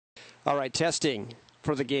All right, testing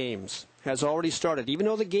for the games has already started. Even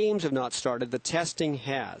though the games have not started, the testing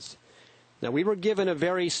has. Now, we were given a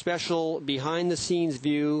very special behind-the-scenes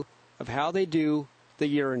view of how they do the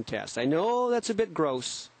urine test. I know that's a bit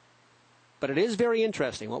gross, but it is very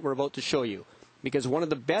interesting what we're about to show you, because one of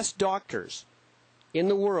the best doctors in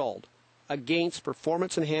the world against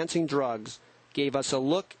performance-enhancing drugs gave us a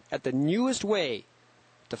look at the newest way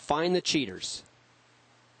to find the cheaters.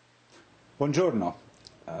 Buongiorno.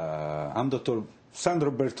 I'm Dr. Sandro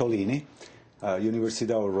Bertolini,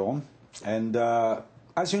 University of Rome, and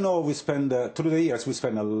as you know, we spend through the years we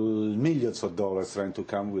spend millions of dollars trying to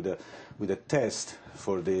come with a test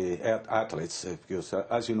for the athletes, because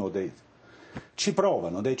as you know they ci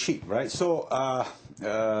provano, they cheat, right? So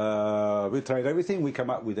we tried everything. We come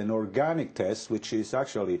up with an organic test, which is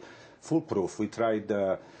actually foolproof. We tried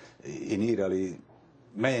in Italy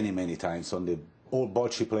many times on the old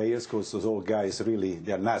bocce players, because those old guys really,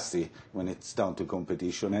 they're nasty when it's down to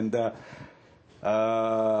competition. And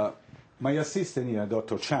my assistant here,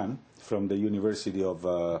 Dr. Chan, from the University of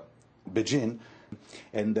Beijing,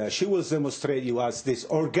 and she will demonstrate you as this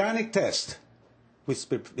organic test which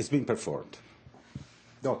is being performed.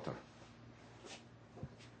 Doctor.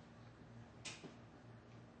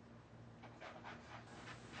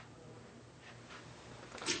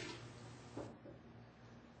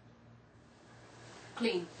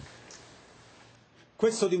 Clean.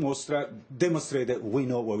 Questo dimostra that we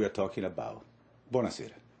know what we are talking about.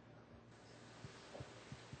 Buonasera.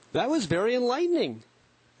 That was very enlightening.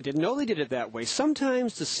 I didn't know they did it that way.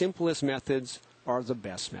 Sometimes the simplest methods are the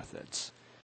best methods.